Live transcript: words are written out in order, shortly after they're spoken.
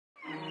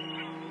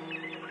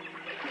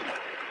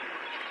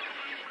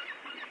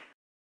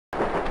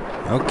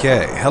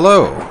Okay,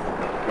 hello.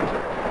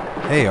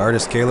 Hey,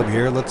 Artist Caleb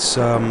here. Let's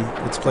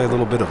play a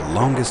little bit of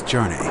Longest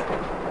Journey.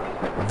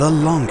 The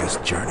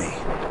Longest Journey.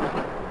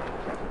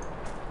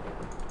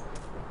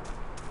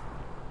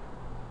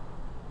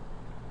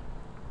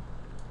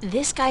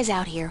 This guy's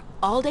out here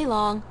all day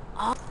long.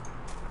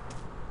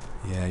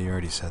 Yeah, you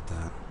already said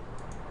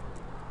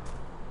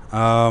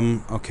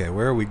that. Okay,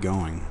 where are we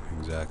going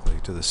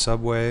exactly? To the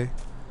subway,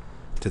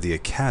 to the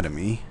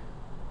academy,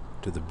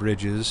 to the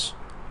bridges.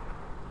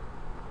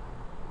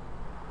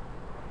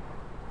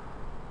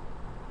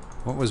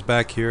 What was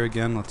back here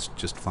again? Let's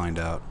just find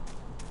out.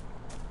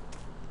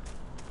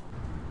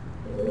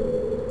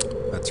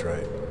 That's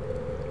right.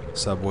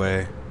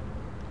 Subway.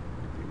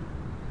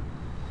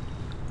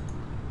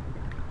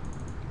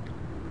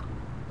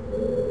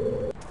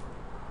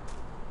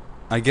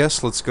 I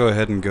guess let's go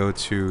ahead and go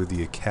to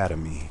the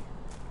academy.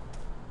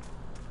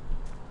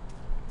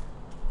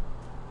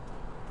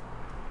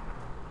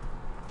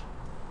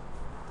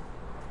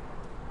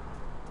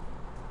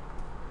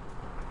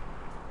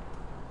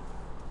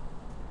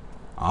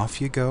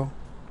 Off you go.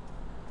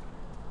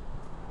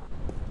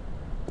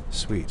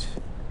 Sweet.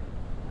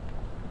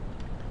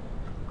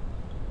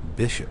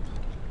 Bishop.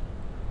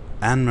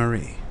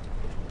 Anne-Marie.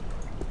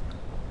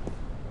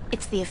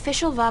 It's the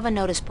official VAVA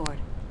notice board.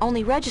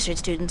 Only registered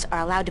students are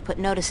allowed to put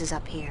notices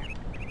up here.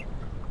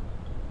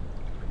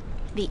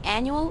 The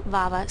annual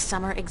VAVA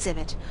summer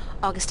exhibit,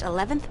 August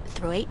 11th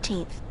through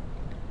 18th.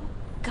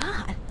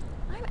 God,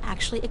 I'm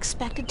actually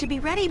expected to be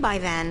ready by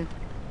then.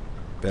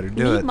 Better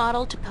do it. Need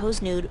model to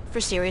pose nude for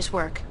serious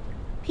work.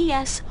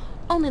 P.S.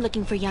 Only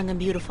looking for young and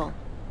beautiful.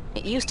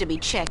 It used to be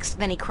chicks,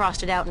 then he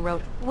crossed it out and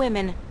wrote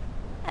women.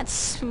 That's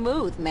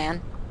smooth,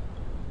 man.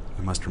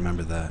 I must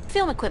remember that.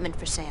 Film equipment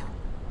for sale.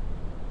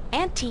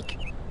 Antique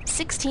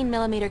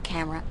 16mm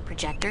camera,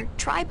 projector,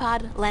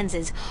 tripod,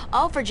 lenses,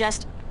 all for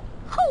just...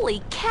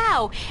 Holy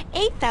cow!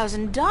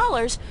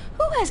 $8,000?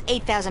 Who has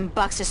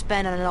 $8,000 to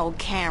spend on an old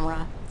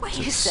camera? Wait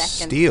a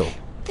second. Steal.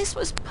 This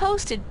was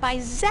posted by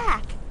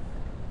Zach.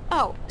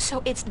 Oh,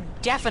 so it's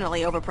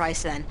definitely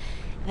overpriced then.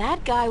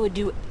 That guy would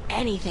do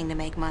anything to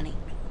make money.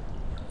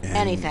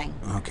 Anything.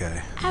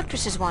 Okay.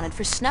 Actresses wanted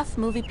for snuff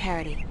movie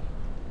parody.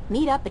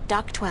 Meet up at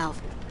Dock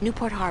 12,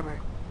 Newport Harbor,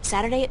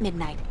 Saturday at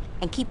midnight,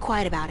 and keep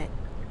quiet about it.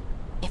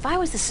 If I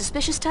was the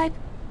suspicious type,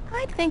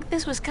 I'd think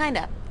this was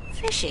kinda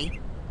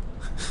fishy.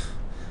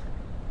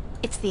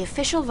 It's the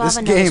official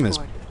VAVA notice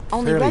board.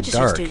 Only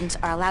registered students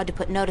are allowed to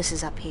put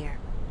notices up here.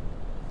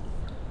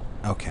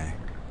 Okay.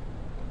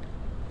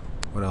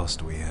 What else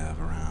do we have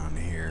around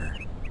here?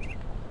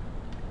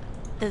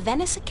 The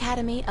Venice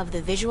Academy of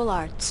the Visual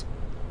Arts.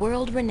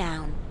 World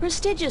renowned,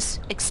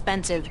 prestigious,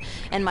 expensive,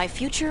 and my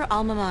future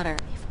alma mater.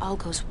 If all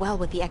goes well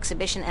with the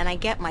exhibition and I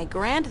get my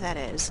grant, that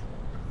is.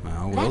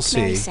 Well, we'll That's see.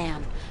 Mary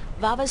Sam,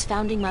 VAVA's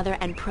founding mother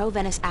and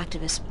pro-Venice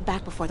activist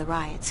back before the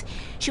riots.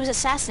 She was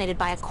assassinated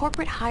by a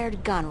corporate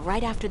hired gun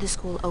right after the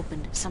school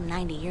opened some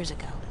 90 years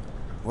ago.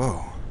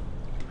 Whoa.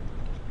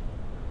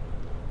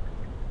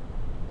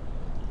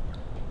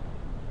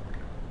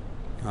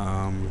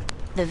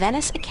 The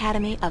Venice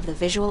Academy of the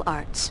Visual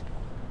Arts.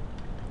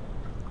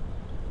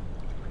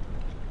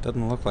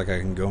 Doesn't look like I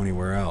can go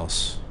anywhere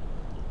else.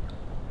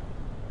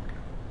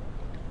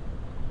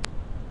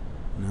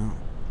 No.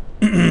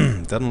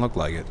 Doesn't look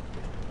like it.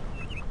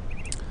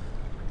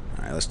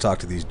 Alright, let's talk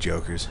to these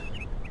jokers.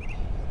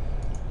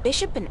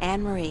 Bishop and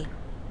Anne-Marie.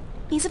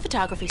 He's a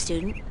photography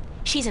student.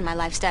 She's in my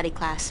life study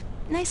class.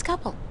 Nice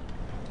couple.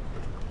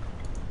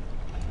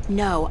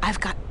 No, I've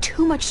got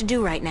too much to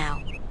do right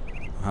now.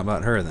 How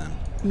about her then?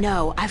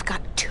 No, I've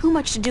got too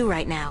much to do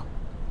right now.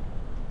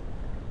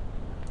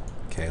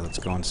 Okay, let's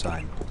go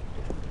inside.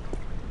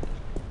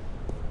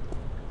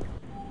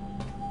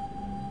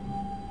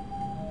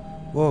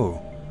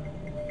 Whoa.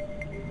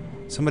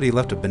 Somebody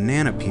left a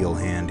banana peel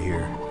hand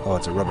here. Oh,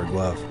 it's a rubber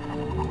glove.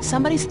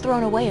 Somebody's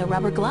thrown away a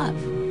rubber glove.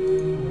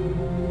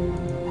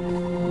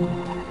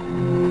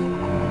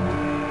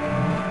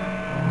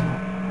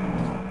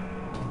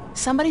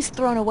 Somebody's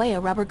thrown away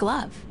a rubber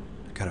glove.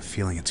 I got a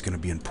feeling it's going to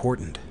be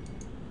important.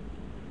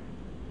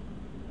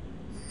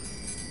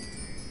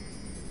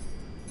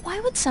 Why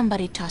would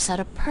somebody toss out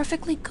a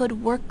perfectly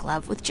good work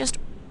glove with just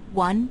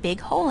one big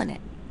hole in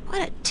it?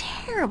 What a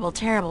terrible,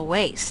 terrible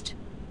waste.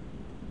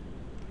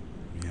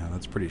 Yeah,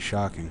 that's pretty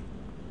shocking.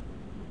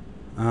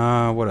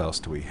 What else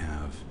do we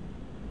have?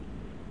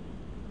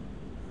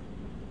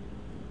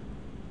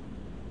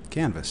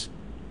 Canvas.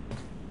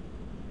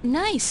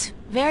 Nice.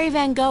 Very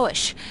Van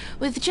Goghish,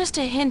 with just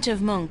a hint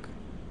of Munch.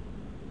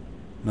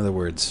 In other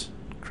words,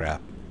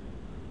 crap.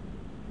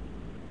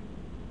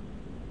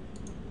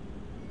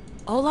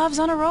 Olav's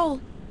on a roll.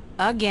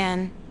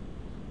 Again.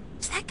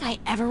 Does that guy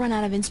ever run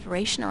out of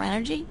inspiration or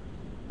energy?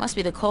 Must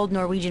be the cold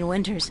Norwegian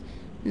winters.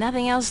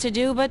 Nothing else to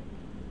do but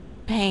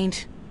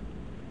paint.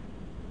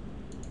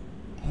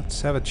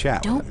 Let's have a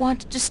chat. Don't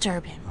want to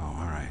disturb him. Oh,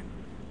 alright.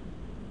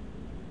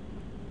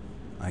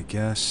 I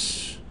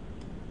guess...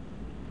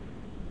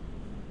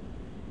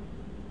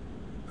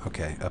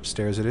 Okay,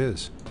 upstairs it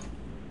is.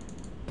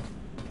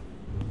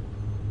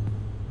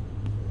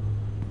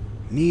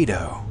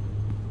 Neato.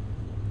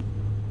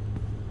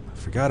 I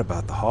forgot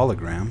about the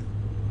hologram.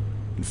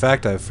 In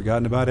fact, I've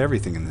forgotten about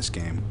everything in this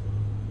game.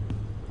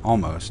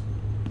 Almost.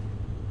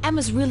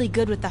 Emma's really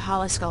good with the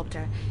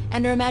holosculptor,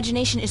 and her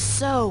imagination is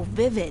so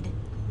vivid.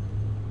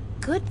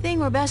 Good thing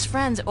we're best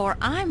friends, or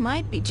I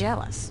might be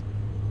jealous.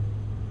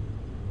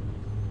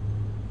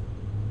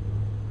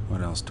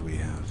 What else do we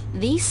have?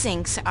 These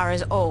sinks are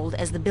as old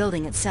as the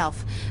building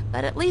itself,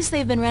 but at least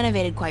they've been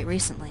renovated quite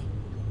recently.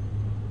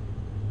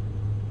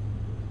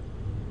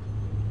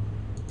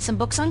 Some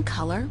books on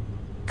color,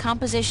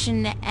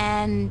 composition,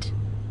 and...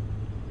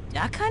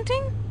 duck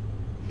hunting?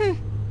 How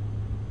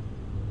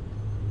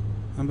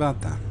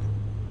about that?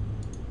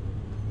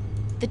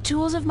 The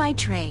tools of my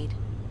trade.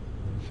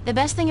 The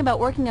best thing about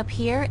working up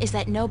here is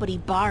that nobody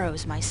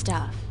borrows my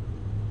stuff.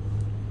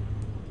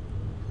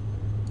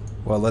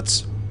 Well,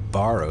 let's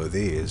borrow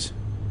these.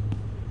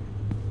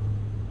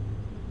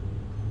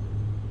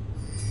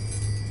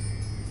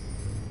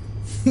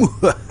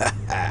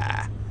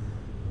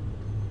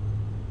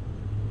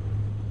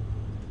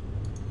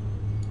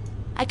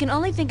 I can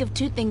only think of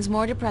two things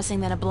more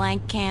depressing than a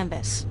blank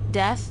canvas.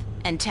 Death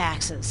and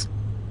taxes.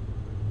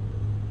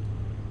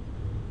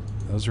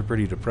 Those are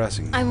pretty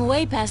depressing. I'm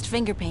way past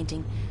finger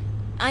painting.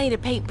 I need a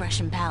paintbrush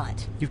and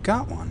palette. You've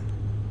got one.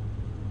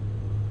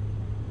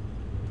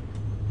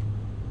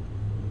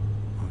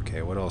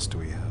 Okay, what else do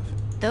we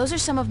have? Those are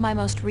some of my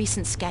most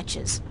recent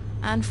sketches.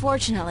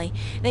 Unfortunately,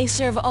 they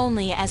serve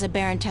only as a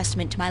barren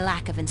testament to my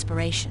lack of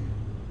inspiration.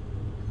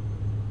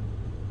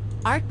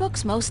 Art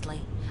books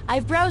mostly.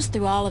 I've browsed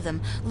through all of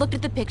them, looked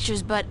at the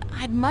pictures, but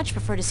I'd much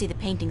prefer to see the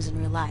paintings in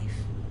real life.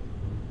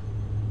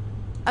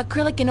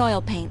 Acrylic and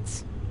oil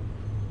paints.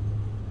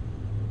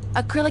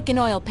 Acrylic and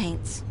oil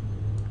paints.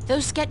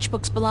 Those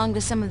sketchbooks belong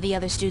to some of the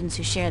other students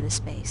who share this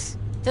space.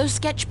 Those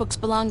sketchbooks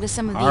belong to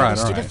some of the other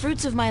students. The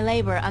fruits of my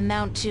labor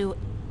amount to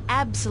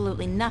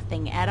absolutely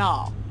nothing at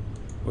all.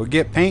 Well,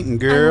 get painting,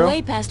 girl. I'm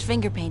way past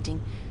finger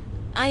painting.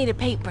 I need a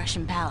paintbrush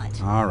and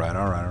palette.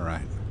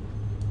 Alright.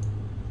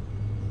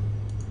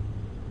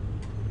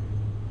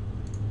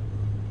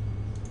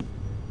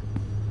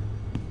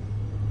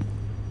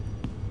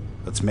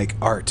 Let's make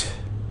art.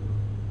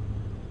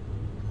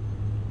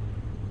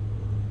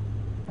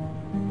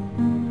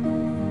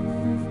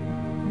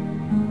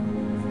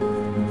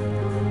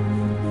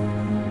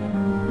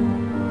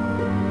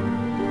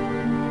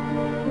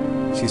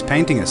 She's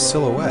painting a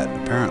silhouette,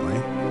 apparently.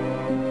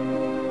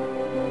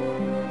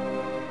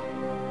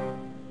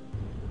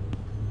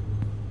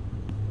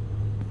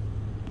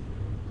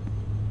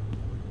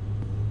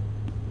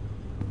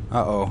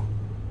 Uh-oh.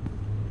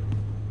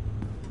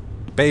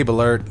 Babe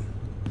alert.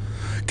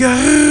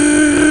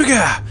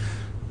 Gah!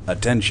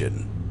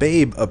 Attention.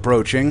 Babe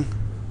approaching.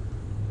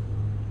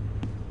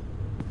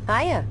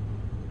 Hiya.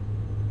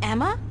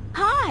 Emma?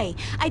 Hi!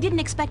 I didn't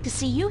expect to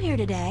see you here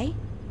today.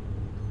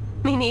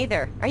 Me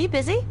neither. Are you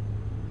busy?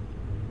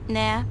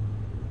 Nah.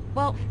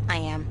 Well, I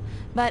am.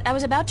 But I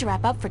was about to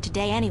wrap up for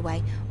today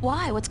anyway.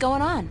 Why? What's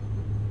going on?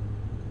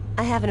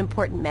 I have an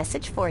important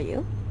message for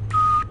you.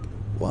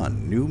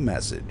 One new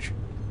message.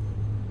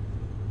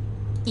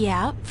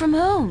 Yeah? From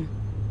whom?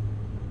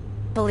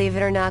 Believe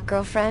it or not,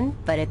 girlfriend,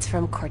 but it's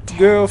from Cortez.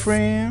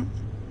 Girlfriend?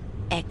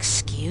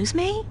 Excuse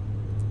me?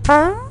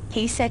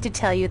 He said to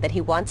tell you that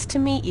he wants to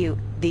meet you,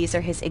 these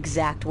are his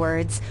exact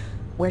words,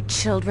 where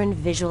children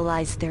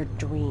visualize their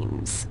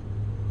dreams.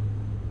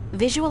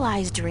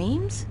 Visualize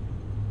dreams?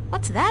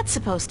 What's that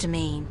supposed to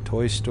mean?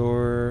 Toy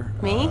store.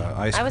 Me?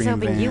 Ice I was cream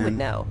hoping van. you would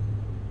know.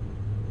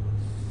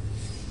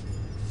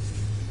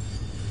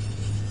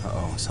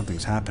 Uh-oh,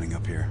 something's happening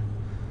up here.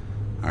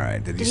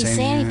 Alright, did he Did he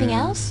say anything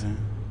else?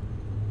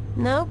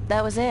 Nope,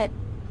 that was it.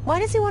 Why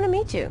does he want to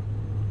meet you?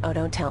 Oh,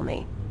 don't tell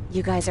me.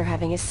 You guys are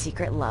having a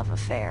secret love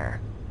affair.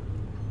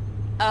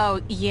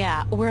 Oh,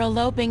 yeah. We're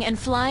eloping and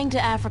flying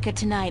to Africa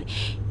tonight.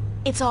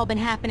 It's all been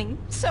happening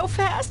so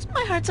fast.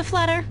 My heart's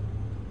aflutter.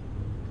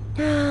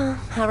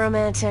 How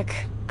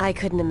romantic. I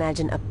couldn't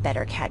imagine a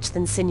better catch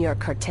than Senor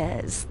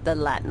Cortez, the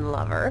Latin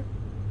lover.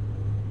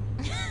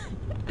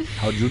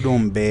 How you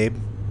doing, babe?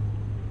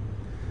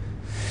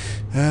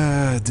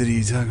 Did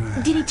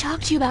he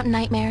talk to you about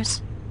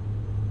nightmares?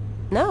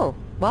 No.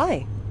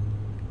 Why?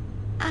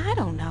 I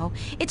don't know.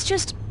 It's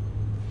just...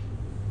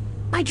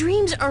 my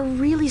dreams are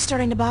really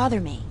starting to bother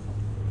me.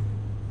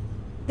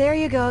 There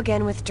you go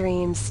again with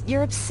dreams.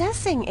 You're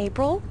obsessing,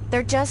 April.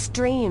 They're just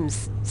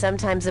dreams.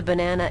 Sometimes a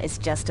banana is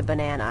just a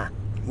banana.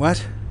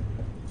 What?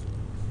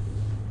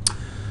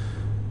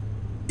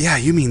 Yeah,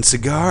 you mean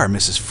cigar,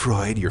 Mrs.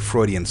 Freud. Your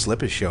Freudian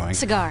slip is showing.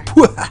 Cigar.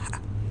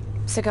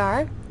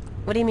 Cigar?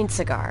 What do you mean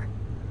cigar?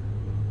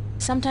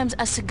 Sometimes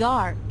a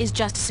cigar is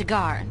just a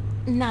cigar,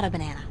 not a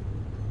banana.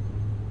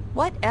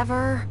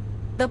 Whatever.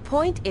 The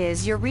point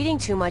is, you're reading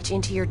too much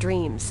into your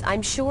dreams.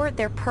 I'm sure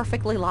they're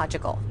perfectly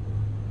logical.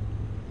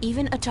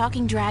 Even a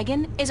talking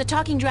dragon? Is a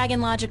talking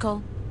dragon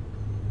logical?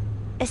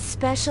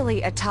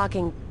 Especially a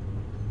talking...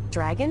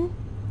 dragon?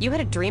 You had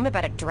a dream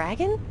about a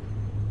dragon?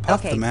 Puff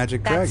Okay, the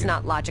magic that's dragon.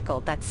 not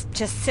logical. That's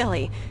just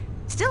silly.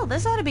 Still,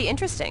 this ought to be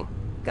interesting.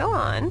 Go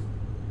on.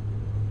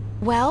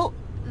 Well,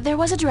 there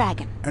was a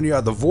dragon. And you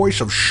had the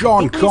voice of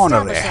Sean We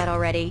Connery. established that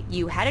already.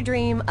 You had a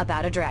dream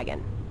about a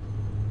dragon.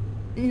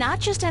 Not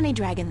just any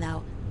dragon,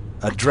 though.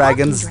 A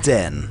dragon's talking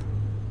dragon. den.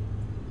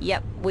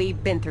 Yep,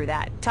 we've been through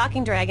that.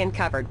 Talking dragon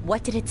covered.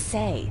 What did it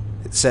say?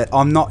 It said,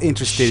 I'm not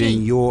interested She.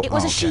 in your... It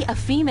was oh, a she, okay. a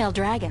female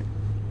dragon.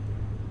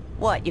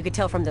 What, you could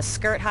tell from the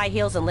skirt, high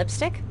heels, and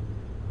lipstick?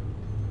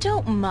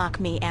 Don't mock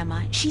me,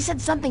 Emma. She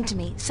said something to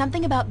me.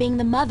 Something about being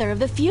the mother of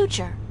the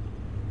future.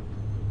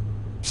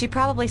 She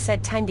probably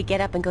said time to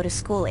get up and go to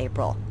school,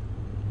 April.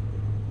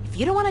 If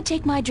you don't want to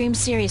take my dreams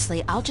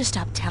seriously, I'll just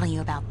stop telling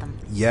you about them.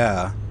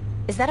 Yeah.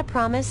 Is that a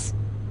promise?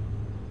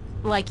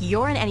 Like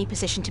you're in any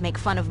position to make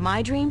fun of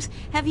my dreams?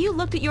 Have you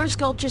looked at your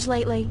sculptures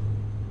lately?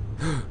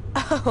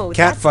 Oh,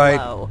 Cat that's fight.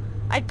 low.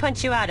 I'd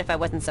punch you out if I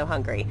wasn't so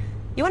hungry.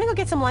 You want to go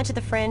get some lunch at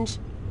the Fringe?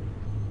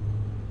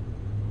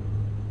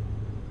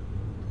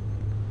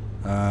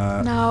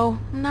 No,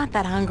 I'm not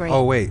that hungry.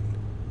 Oh, wait.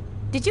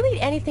 Did you eat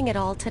anything at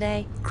all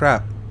today?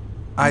 Crap.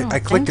 don't I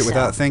clicked think it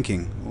without so.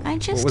 thinking. I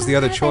just what was don't the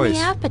other have choice?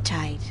 any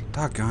appetite.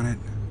 Doggone it.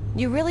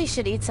 You really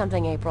should eat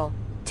something, April.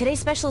 Today's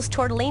special is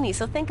tortellini,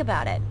 so think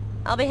about it.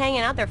 I'll be hanging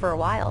out there for a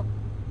while.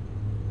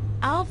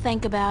 I'll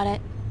think about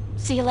it.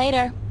 See you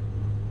later.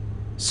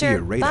 See Sure,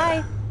 you later.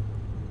 bye.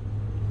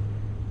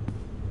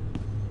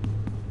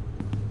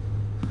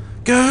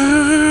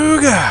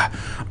 Googa!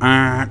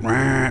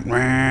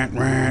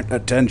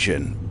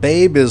 Attention.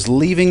 Babe is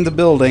leaving the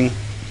building.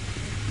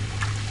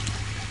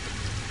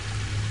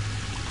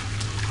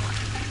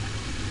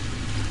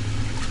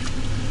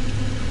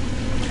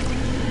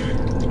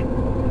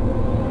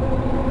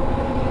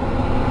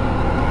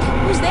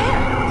 Who's there?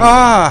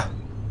 Ah!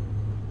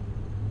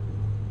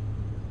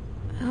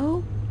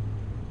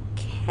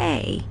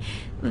 Okay.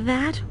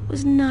 That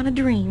was not a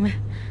dream,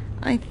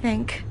 I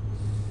think.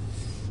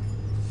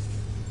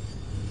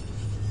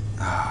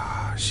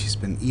 She's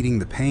been eating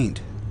the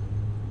paint.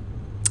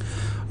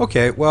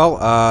 Okay, well,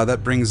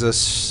 that brings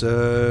us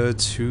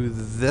to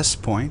this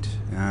point,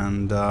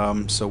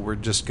 and so we're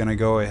just gonna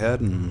go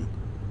ahead and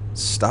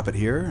stop it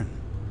here and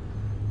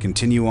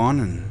continue on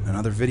in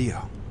another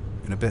video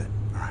in a bit.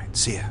 Alright,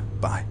 see ya.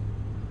 Bye.